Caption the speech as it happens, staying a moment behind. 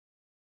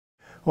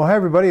Well, hi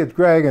everybody, it's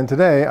Greg, and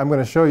today I'm going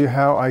to show you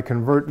how I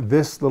convert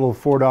this little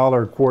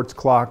 $4 quartz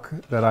clock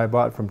that I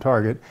bought from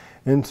Target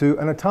into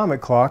an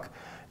atomic clock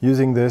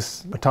using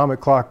this atomic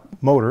clock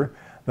motor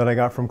that I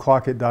got from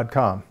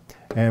clockit.com.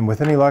 And with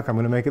any luck, I'm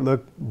going to make it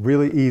look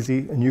really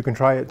easy, and you can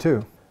try it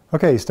too.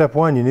 Okay, step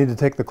one, you need to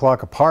take the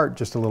clock apart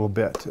just a little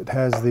bit. It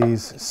has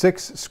these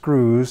 6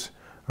 screws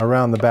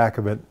around the back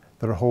of it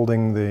that are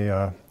holding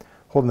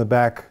the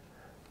back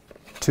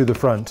to the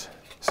front.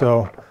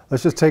 So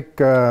let's just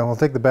we'll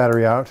take the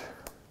battery out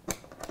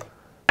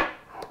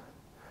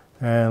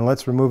and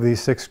let's remove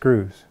these 6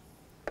 screws.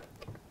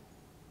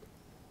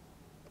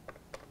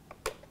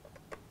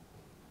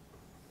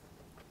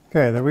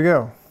 Okay, there we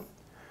go.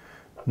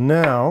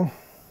 Now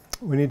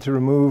we need to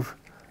remove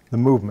the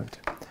movement.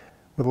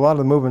 With a lot of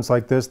the movements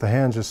like this, the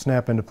hands just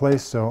snap into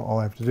place, so all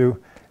I have to do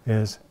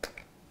is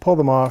pull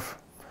them off.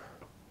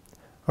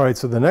 All right,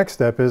 so the next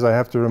step is I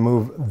have to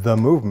remove the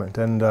movement,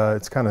 and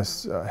it's kind of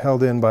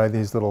held in by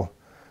these little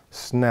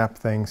snap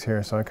things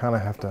here, so I kind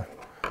of have to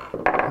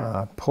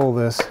pull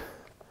this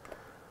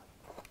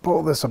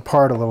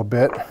apart a little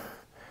bit,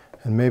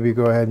 and maybe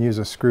go ahead and use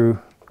a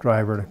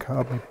screwdriver to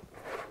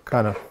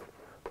kind of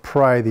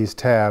pry these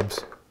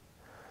tabs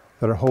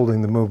that are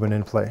holding the movement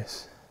in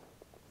place.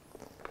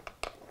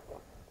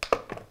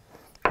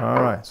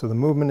 All right, so the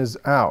movement is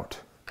out.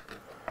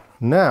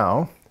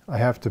 Now I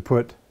have to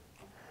put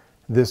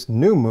this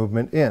new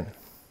movement in.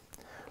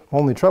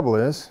 Only trouble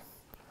is,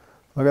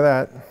 look at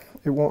that,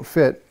 it won't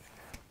fit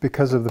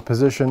because of the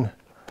position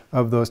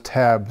of those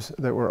tabs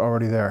that were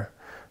already there.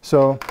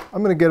 So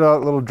I'm going to get a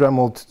little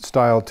Dremel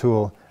style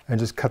tool and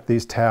just cut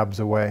these tabs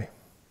away.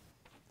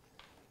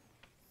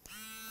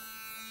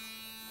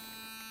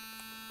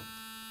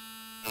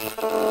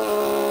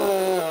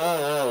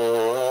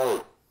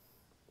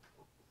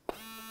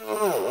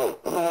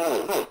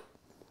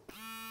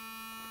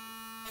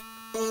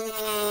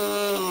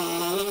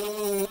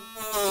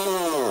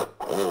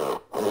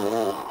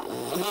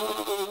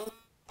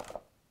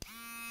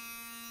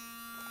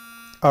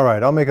 All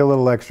right, I'll make a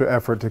little extra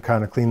effort to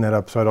kind of clean that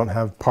up so I don't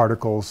have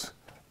particles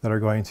that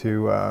are going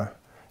to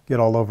get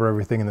all over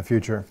everything in the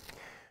future.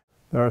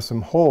 There are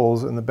some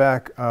holes in the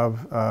back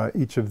of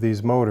each of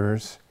these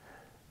motors,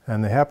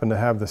 and they happen to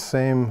have the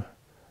same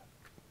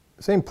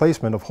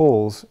placement of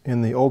holes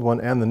in the old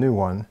one and the new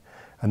one.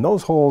 And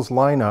those holes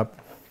line up,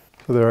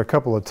 so there are a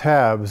couple of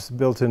tabs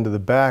built into the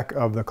back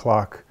of the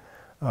clock,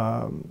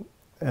 and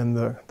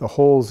the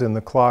holes in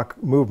the clock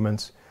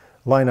movements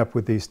line up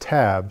with these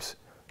tabs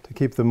to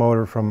keep the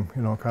motor from,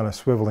 kind of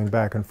swiveling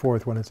back and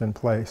forth when it's in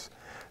place.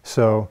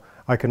 So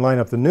I can line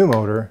up the new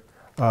motor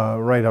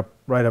right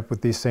up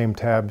with these same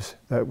tabs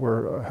that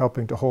were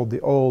helping to hold the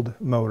old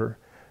motor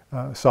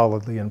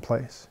solidly in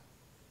place.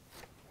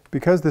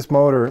 Because this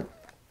motor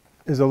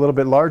is a little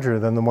bit larger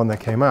than the one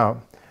that came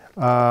out,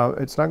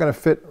 it's not going to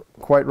fit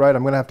quite right.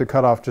 I'm going to have to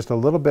cut off just a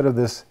little bit of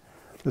this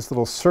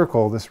little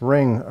circle, this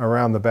ring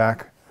around the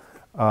back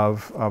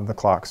of the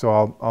clock.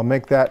 So I'll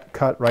make that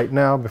cut right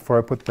now before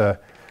I put the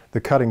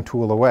cutting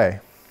tool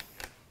away.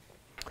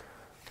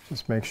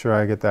 Just make sure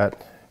I get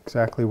that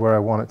exactly where I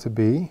want it to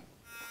be.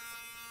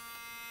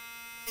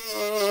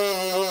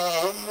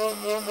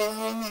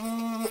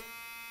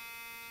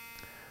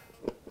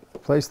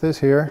 Place this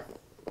here,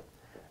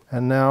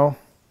 and now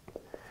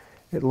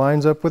it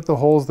lines up with the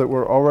holes that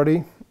were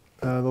already,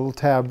 the little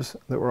tabs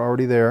that were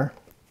already there,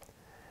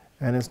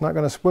 and it's not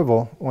going to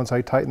swivel once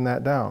I tighten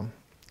that down.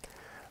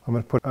 I'm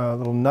going to put a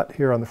little nut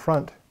here on the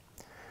front,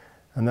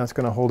 and that's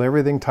going to hold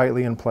everything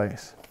tightly in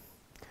place.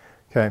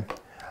 Okay,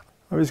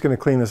 I'm just going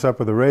to clean this up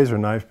with a razor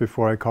knife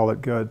before I call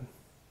it good.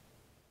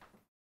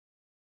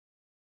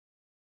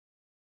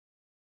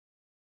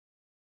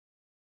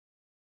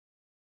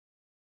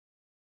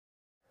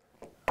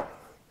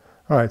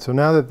 All right, so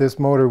now that this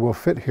motor will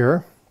fit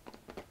here,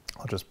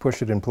 I'll just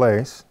push it in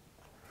place.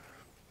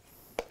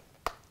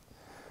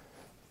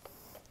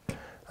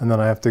 And then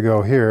I have to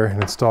go here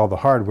and install the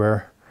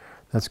hardware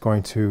that's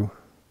going to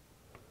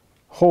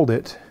hold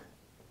it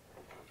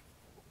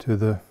to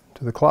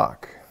the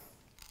clock.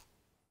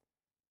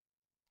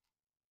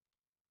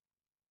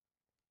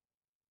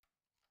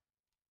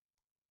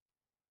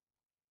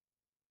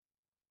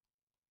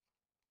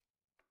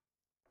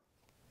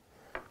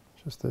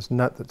 Just this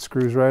nut that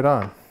screws right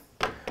on.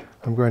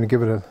 I'm going to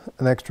give it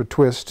an extra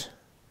twist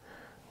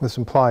with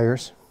some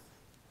pliers.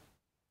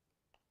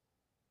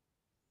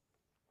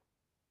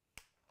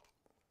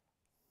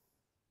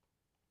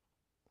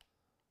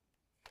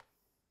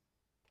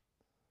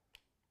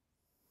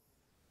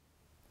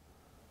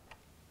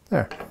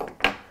 There,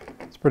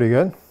 it's pretty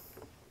good.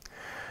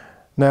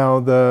 Now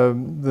the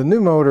new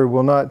motor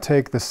will not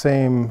take the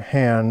same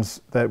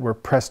hands that were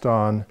pressed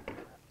on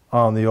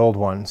the old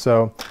one.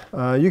 So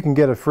you can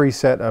get a free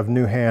set of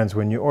new hands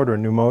when you order a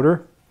new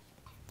motor.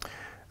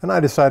 And I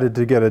decided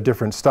to get a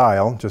different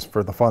style just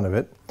for the fun of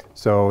it.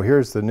 So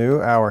here's the new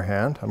hour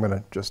hand. I'm going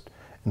to just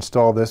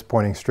install this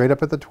pointing straight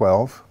up at the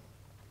 12.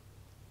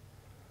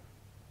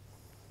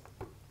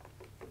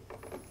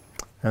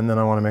 And then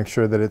I want to make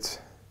sure that it's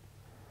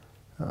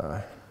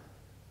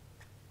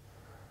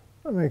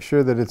Make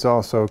sure that it's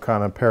also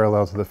kind of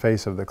parallel to the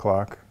face of the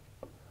clock.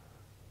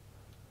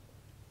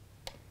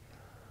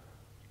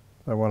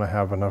 I want to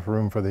have enough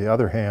room for the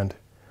other hand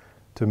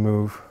to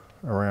move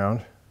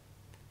around.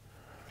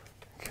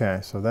 Okay,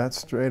 so that's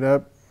straight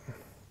up.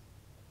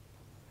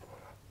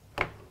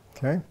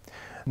 Okay,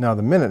 now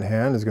the minute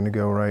hand is going to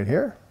go right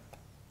here.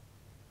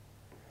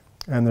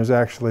 And there's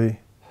actually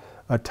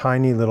a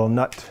tiny little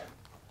nut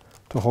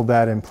to hold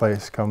that in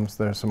place.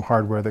 There's some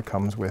hardware that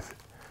comes with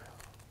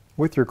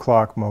your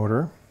clock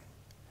motor.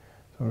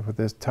 So we put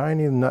this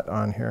tiny nut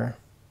on here.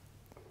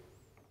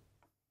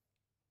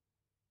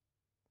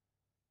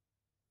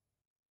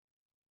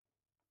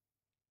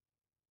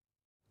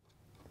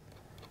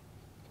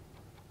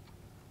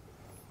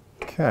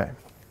 Okay,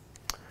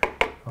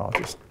 I'll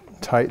just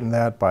tighten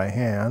that by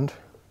hand.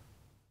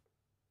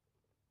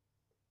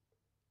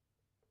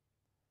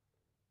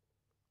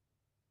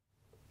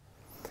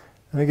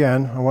 And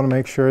again, I want to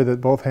make sure that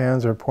both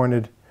hands are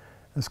pointed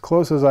as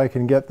close as I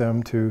can get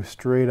them to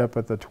straight up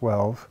at the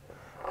 12.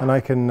 And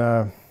I can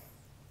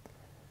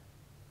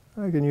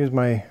use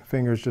my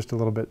fingers just a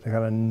little bit to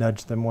kind of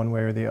nudge them one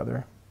way or the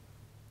other.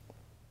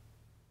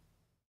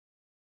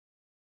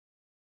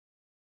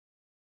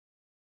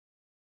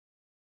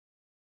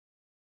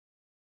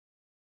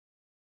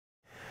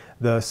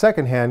 The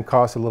second hand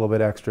costs a little bit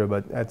extra,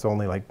 but that's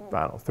only like,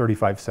 I don't know,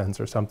 35 cents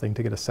or something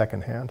to get a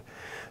second hand.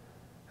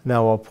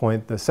 Now I'll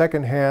point the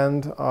second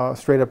hand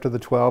straight up to the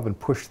 12 and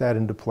push that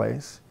into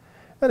place.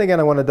 And again,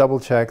 I want to double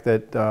check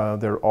that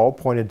they're all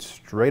pointed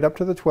straight up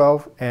to the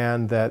 12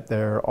 and that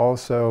they're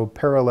also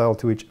parallel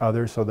to each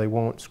other so they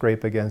won't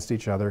scrape against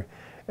each other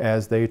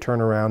as they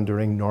turn around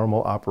during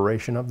normal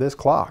operation of this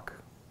clock.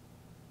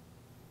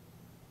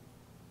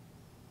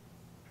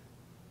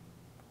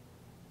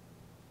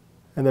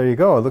 And there you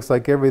go. It looks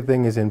like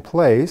everything is in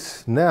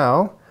place.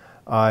 Now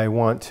I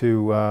want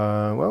to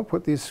well,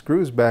 put these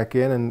screws back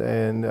in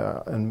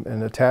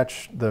and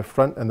attach the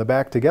front and the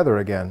back together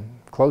again.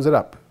 Close it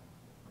up.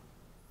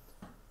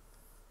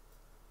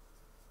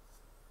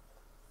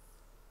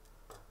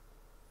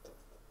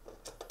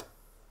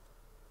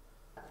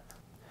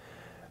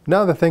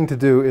 Now the thing to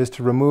do is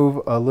to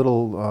remove a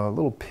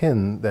little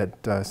pin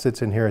that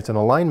sits in here. It's an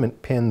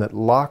alignment pin that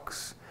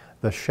locks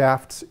the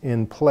shafts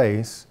in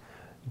place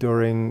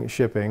during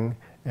shipping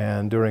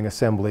and during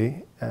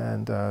assembly,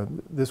 and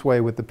this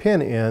way with the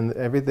pin in,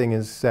 everything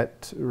is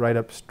set right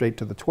up straight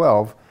to the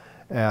 12,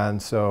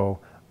 and so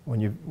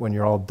when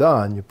you're all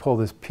done, you pull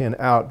this pin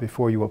out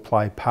before you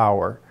apply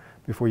power,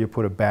 before you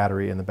put a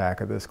battery in the back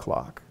of this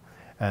clock,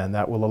 and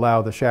that will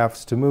allow the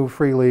shafts to move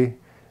freely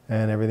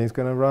and everything's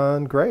going to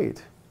run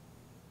great.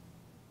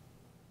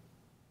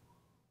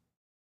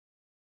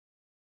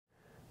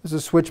 There's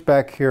a switch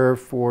back here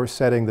for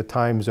setting the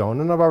time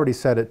zone, and I've already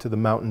set it to the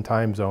mountain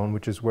time zone,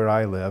 which is where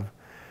I live.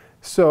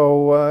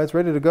 So it's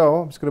ready to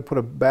go. I'm just going to put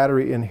a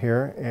battery in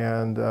here,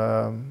 and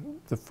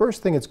the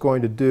first thing it's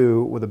going to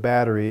do with a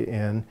battery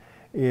in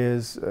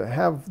is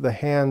have the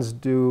hands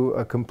do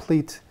a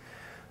complete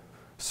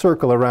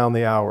circle around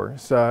the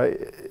hours.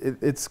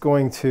 It's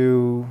going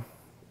to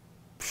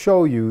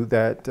show you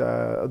that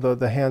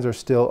the hands are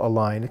still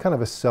aligned, kind of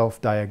a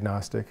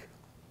self-diagnostic.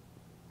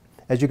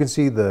 As you can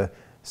see, the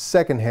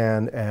second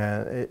hand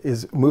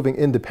is moving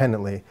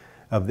independently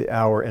of the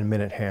hour and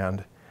minute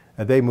hand.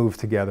 They move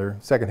together.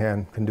 Second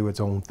hand can do its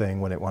own thing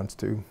when it wants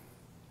to.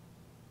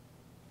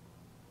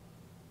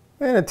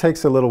 And it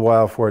takes a little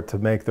while for it to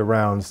make the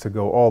rounds to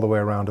go all the way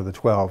around to the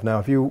 12. Now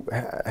if you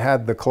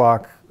had the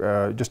clock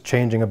just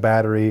changing a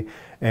battery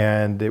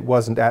and it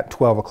wasn't at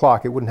 12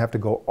 o'clock, it wouldn't have to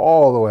go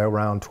all the way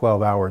around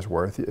 12 hours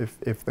worth.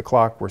 If the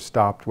clock were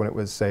stopped when it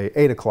was, say,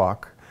 8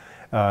 o'clock,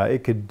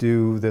 it could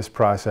do this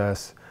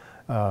process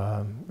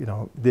you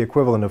know, the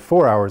equivalent of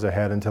 4 hours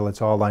ahead until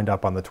it's all lined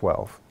up on the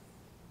 12.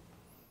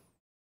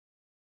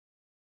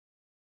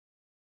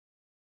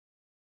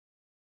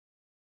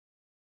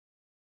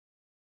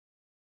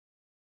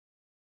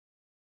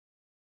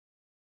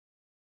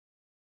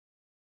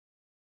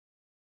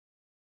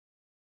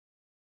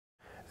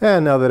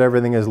 And now that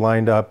everything is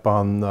lined up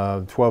on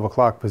the 12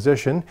 o'clock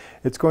position,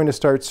 it's going to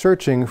start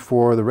searching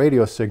for the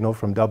radio signal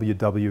from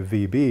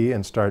WWVB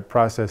and start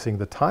processing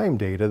the time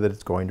data that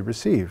it's going to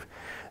receive.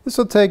 This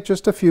will take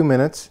just a few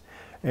minutes,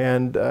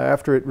 and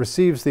after it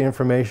receives the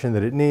information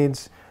that it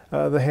needs,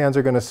 the hands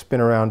are going to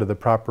spin around to the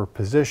proper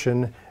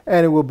position,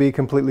 and it will be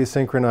completely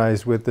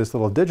synchronized with this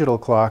little digital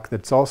clock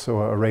that's also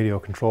a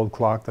radio-controlled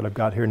clock that I've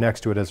got here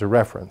next to it as a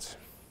reference.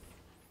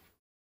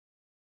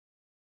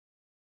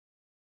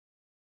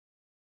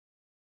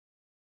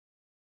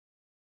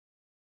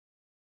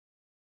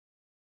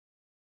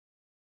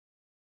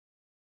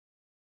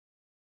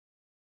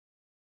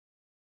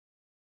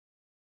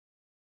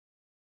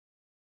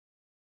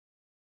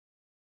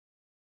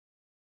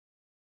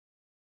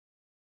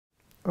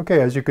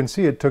 Okay, as you can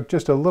see, it took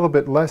just a little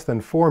bit less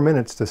than 4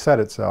 minutes to set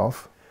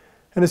itself.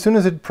 And as soon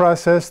as it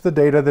processed the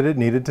data that it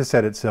needed to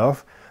set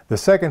itself, the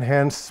second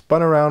hand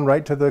spun around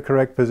right to the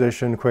correct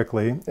position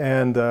quickly,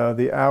 and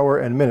the hour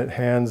and minute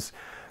hands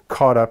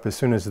caught up as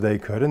soon as they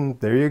could, and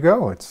there you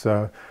go. It's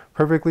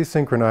perfectly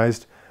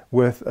synchronized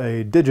with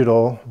a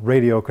digital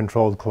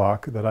radio-controlled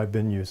clock that I've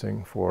been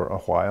using for a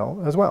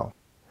while as well.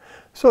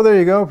 So there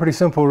you go, pretty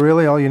simple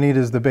really. All you need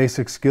is the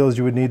basic skills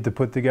you would need to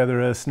put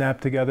together a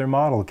snap-together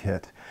model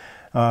kit.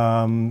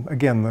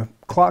 Again, the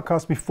clock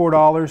cost me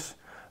 $4.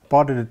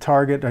 Bought it at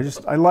Target.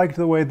 I liked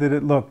the way that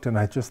it looked, and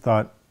I just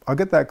thought, I'll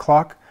get that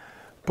clock,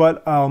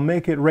 but I'll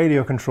make it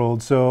radio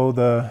controlled. So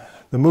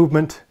the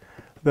movement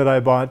that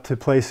I bought to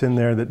place in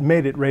there that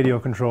made it radio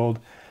controlled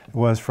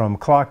was from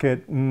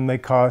Clockit, and they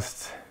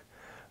cost,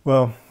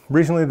 well,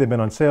 recently they've been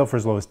on sale for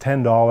as low as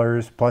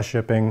 $10 plus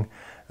shipping,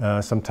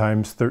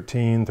 sometimes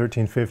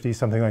 $13.50,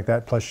 something like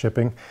that, plus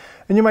shipping.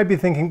 And you might be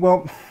thinking,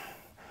 well,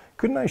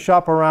 couldn't I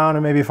shop around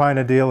and maybe find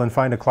a deal and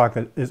find a clock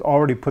that is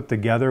already put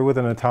together with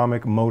an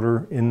atomic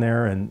motor in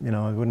there, and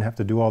I wouldn't have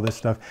to do all this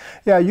stuff?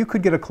 Yeah, you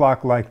could get a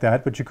clock like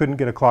that, but you couldn't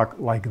get a clock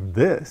like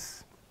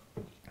this.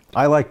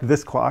 I liked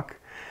this clock.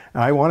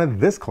 I wanted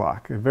this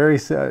clock.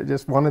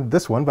 Just wanted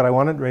this one, but I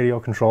wanted radio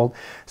controlled.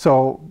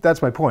 So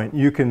that's my point.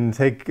 You can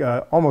take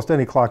almost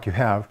any clock you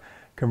have,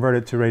 convert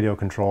it to radio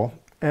control,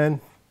 and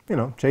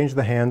change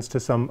the hands to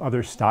some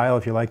other style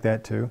if you like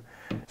that too.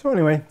 So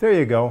anyway, there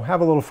you go.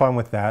 Have a little fun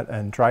with that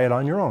and try it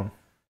on your own.